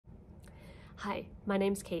Hi, my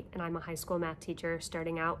name's Kate and I'm a high school math teacher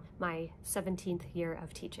starting out my 17th year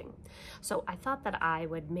of teaching. So I thought that I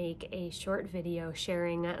would make a short video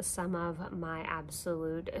sharing some of my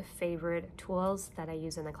absolute favorite tools that I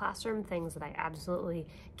use in the classroom, things that I absolutely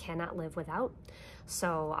cannot live without.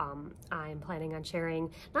 So I'm planning on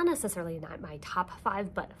sharing not necessarily not my top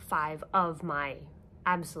 5, but 5 of my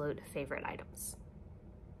absolute favorite items.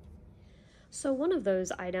 So one of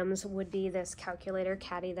those items would be this calculator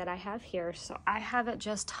caddy that I have here. So I have it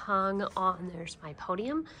just hung on, there's my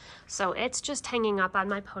podium. So it's just hanging up on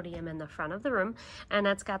my podium in the front of the room, and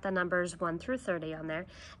it's got the numbers 1 through 30 on there.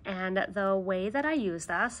 And the way that I use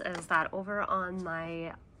this is that over on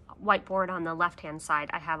my whiteboard on the left-hand side,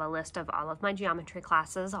 I have a list of all of my geometry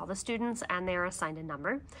classes, all the students, and they're assigned a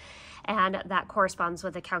number. And that corresponds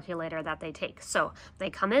with the calculator that they take. So they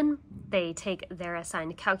come in, they take their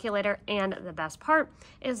assigned calculator, and the best part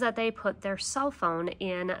is that they put their cell phone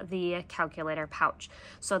in the calculator pouch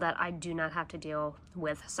so that I do not have to deal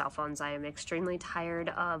with cell phones. I am extremely tired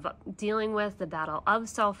of dealing with the battle of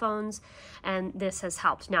cell phones, and this has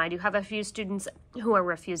helped. Now, I do have a few students who are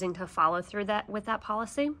refusing to follow through with that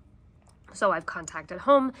policy. So I've contacted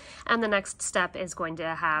home, and the next step is going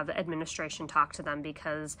to have administration talk to them,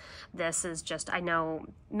 because this is just, I know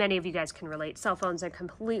many of you guys can relate, cell phones are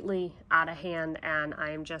completely out of hand, and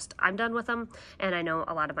I'm done with them, and I know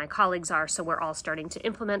a lot of my colleagues are, so we're all starting to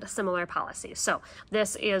implement similar policies. So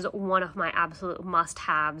this is one of my absolute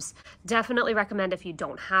must-haves. Definitely recommend if you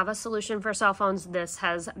don't have a solution for cell phones, this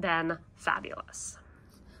has been fabulous.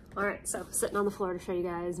 All right, so sitting on the floor to show you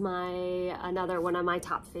guys another one of my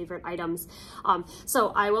top favorite items.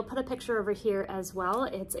 So I will put a picture over here as well.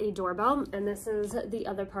 It's a doorbell, and this is the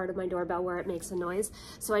other part of my doorbell where it makes a noise.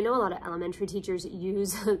 So I know a lot of elementary teachers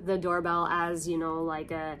use the doorbell as, you know,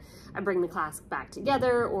 like a bring the class back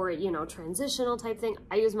together, or, you know, transitional type thing.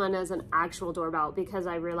 I use mine as an actual doorbell because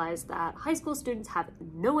I realized that high school students have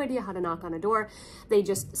no idea how to knock on a door. They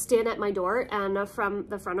just stand at my door, and from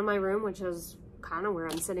the front of my room, which is kind of where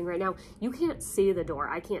I'm sitting right now, you can't see the door.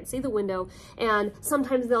 I can't see the window, and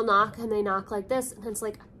sometimes they'll knock, and they knock like this, and it's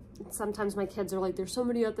like, sometimes my kids are like, there's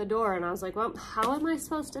somebody at the door, and I was like, well, how am I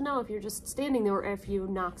supposed to know if you're just standing there or if you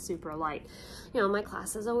knock super light? You know, my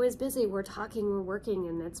class is always busy. We're talking, we're working,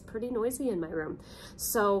 and it's pretty noisy in my room.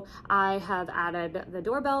 So I have added the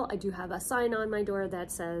doorbell. I do have a sign on my door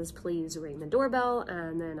that says, please ring the doorbell,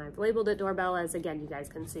 and then I've labeled it doorbell, as again, you guys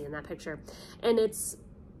can see in that picture, and it's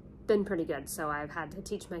been pretty good. So I've had to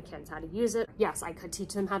teach my kids how to use it. Yes, I could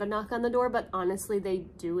teach them how to knock on the door, but honestly, they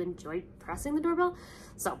do enjoy pressing the doorbell.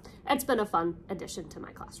 So it's been a fun addition to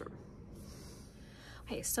my classroom.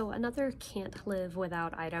 Okay, so another can't live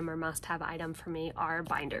without item or must-have item for me are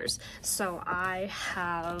binders. So I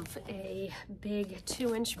have a big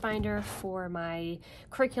 2-inch binder for my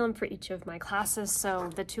curriculum for each of my classes. So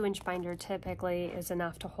the 2-inch binder typically is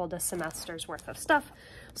enough to hold a semester's worth of stuff.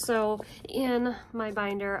 So in my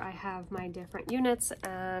binder, I have my different units,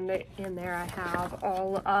 and in there I have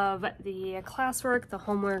all of the classwork, the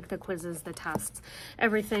homework, the quizzes, the tests,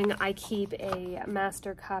 everything. I keep a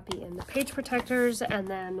master copy in the page protectors, and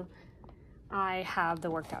then I have the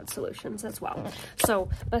worked out solutions as well. So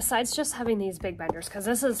besides just having these big binders, because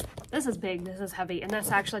this is big, this is heavy, and this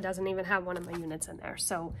actually doesn't even have one of my units in there.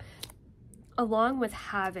 So along with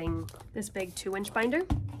having this big 2-inch binder,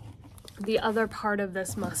 the other part of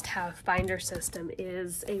this must-have binder system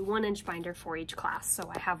is a 1-inch binder for each class.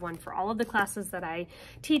 So I have one for all of the classes that I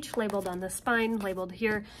teach, labeled on the spine, labeled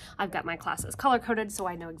here. I've got my classes color-coded, so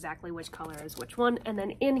I know exactly which color is which one. And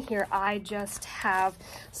then in here, I just have,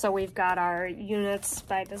 so we've got our units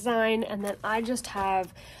by design, and then I just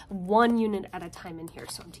have one unit at a time in here.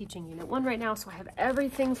 So I'm teaching unit 1 right now, so I have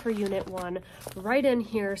everything for unit 1 right in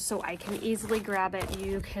here, so I can easily grab it.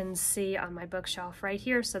 You can see on my bookshelf right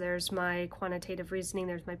here, so there's my quantitative reasoning,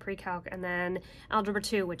 there's my pre-calc, and then algebra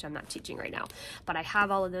 2, which I'm not teaching right now. But I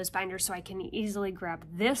have all of those binders, so I can easily grab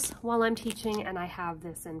this while I'm teaching, and I have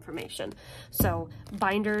this information. So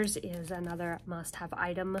binders is another must-have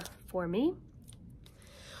item for me.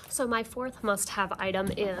 So my 4th must-have item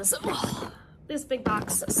is this big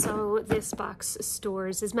box. So this box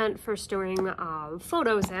is meant for storing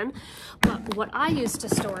photos in, but what I use to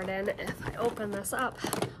store it in, if I open this up,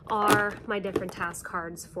 are my different task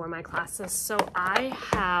cards for my classes. So I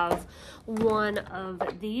have one of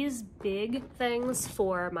these big things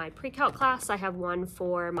for my pre-calc class. I have one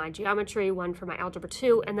for my geometry, one for my algebra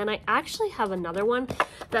 2, and then I actually have another one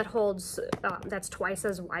that holds, that's twice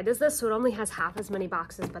as wide as this. So it only has half as many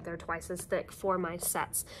boxes, but they're twice as thick for my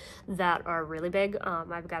sets that are really really big.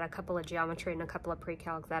 I've got a couple of geometry and a couple of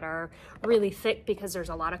pre-calc that are really thick because there's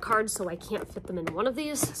a lot of cards, so I can't fit them in one of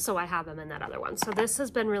these, so I have them in that other one. So this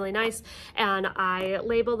has been really nice, and I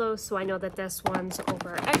label those so I know that this one's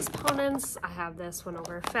over exponents, I have this one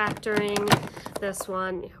over factoring, this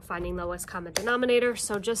one finding lowest common denominator.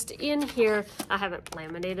 So just in here, I haven't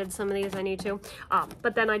laminated some of these, I need to,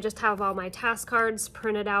 but then I just have all my task cards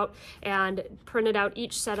printed out and printed out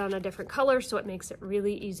each set on a different color, so it makes it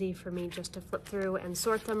really easy for me just to flip through and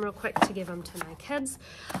sort them real quick to give them to my kids.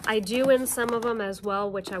 I do in some of them as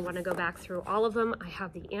well, which I want to go back through all of them. I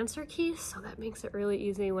have the answer key, so that makes it really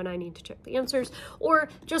easy when I need to check the answers, or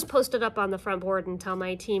just post it up on the front board and tell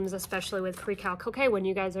my teams, especially with pre-calc, okay, when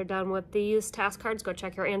you guys are done with these task cards, go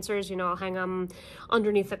check your answers, you know, I'll hang them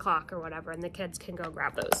underneath the clock or whatever, and the kids can go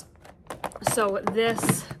grab those. So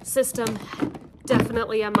this system,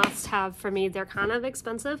 definitely a must-have for me. They're kind of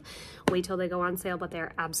expensive. Wait till they go on sale, but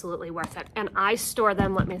they're absolutely worth it. And I store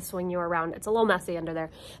them, let me swing you around. It's a little messy under there,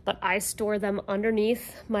 but I store them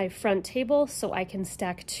underneath my front table so I can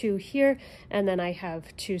stack 2 here, and then I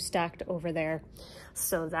have 2 stacked over there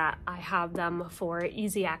so that I have them for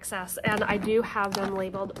easy access. And I do have them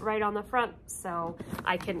labeled right on the front so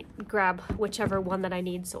I can grab whichever one that I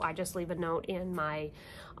need. So I just leave a note in my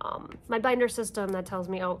my binder system that tells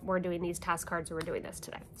me, oh, we're doing these task cards or we're doing this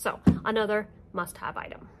today. So another must-have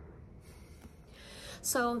item.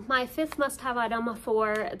 So my 5th must-have item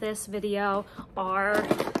for this video are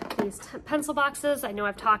these pencil boxes. I know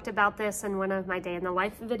I've talked about this in one of my day in the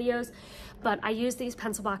life videos, but I use these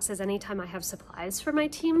pencil boxes anytime I have supplies for my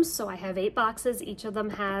teams. So I have 8 boxes. Each of them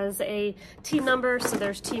has a team number. So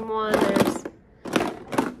there's team 1, there's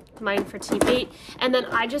mine for team 8, and then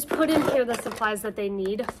I just put in here the supplies that they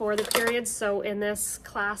need for the period. So in this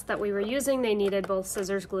class that we were using, they needed both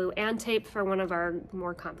scissors, glue, and tape for one of our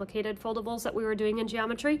more complicated foldables that we were doing in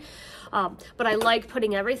geometry. But I like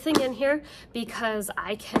putting everything in here because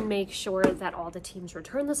I can make sure that all the teams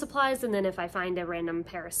return the supplies, and then if I find a random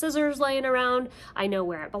pair of scissors laying around, I know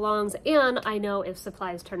where it belongs, and I know if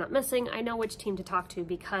supplies turn up missing, I know which team to talk to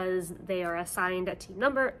because they are assigned a team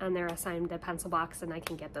number and they're assigned a pencil box, and I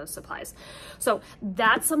can get those supplies. So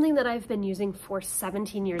that's something that I've been using for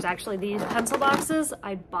 17 years. Actually, these pencil boxes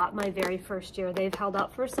I bought my very first year. They've held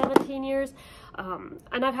up for 17 years.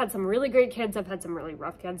 And I've had some really great kids. I've had some really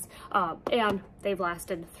rough kids. And they've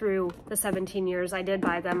lasted through the 17 years. I did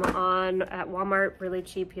buy them at Walmart, really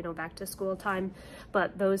cheap, you know, back to school time.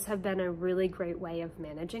 But those have been a really great way of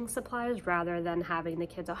managing supplies rather than having the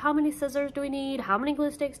kids, oh, how many scissors do we need? How many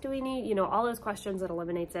glue sticks do we need? You know, all those questions. It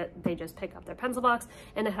eliminates it. They just pick up their pencil box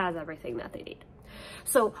and it has everything that they need.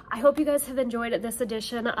 So I hope you guys have enjoyed this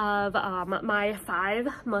edition of my 5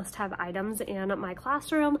 must-have items in my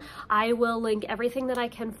classroom. I will link everything that I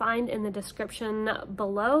can find in the description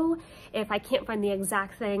below. If I can't find the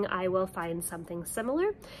exact thing, I will find something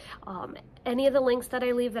similar. Any of the links that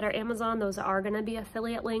I leave that are Amazon, those are going to be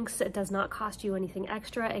affiliate links. It does not cost you anything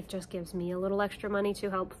extra. It just gives me a little extra money to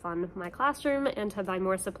help fund my classroom and to buy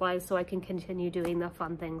more supplies so I can continue doing the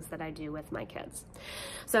fun things that I do with my kids.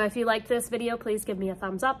 So if you like this video, please give me a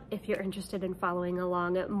thumbs up. If you're interested in following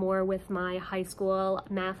along more with my high school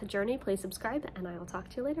math journey, please subscribe, and I will talk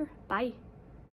to you later. Bye.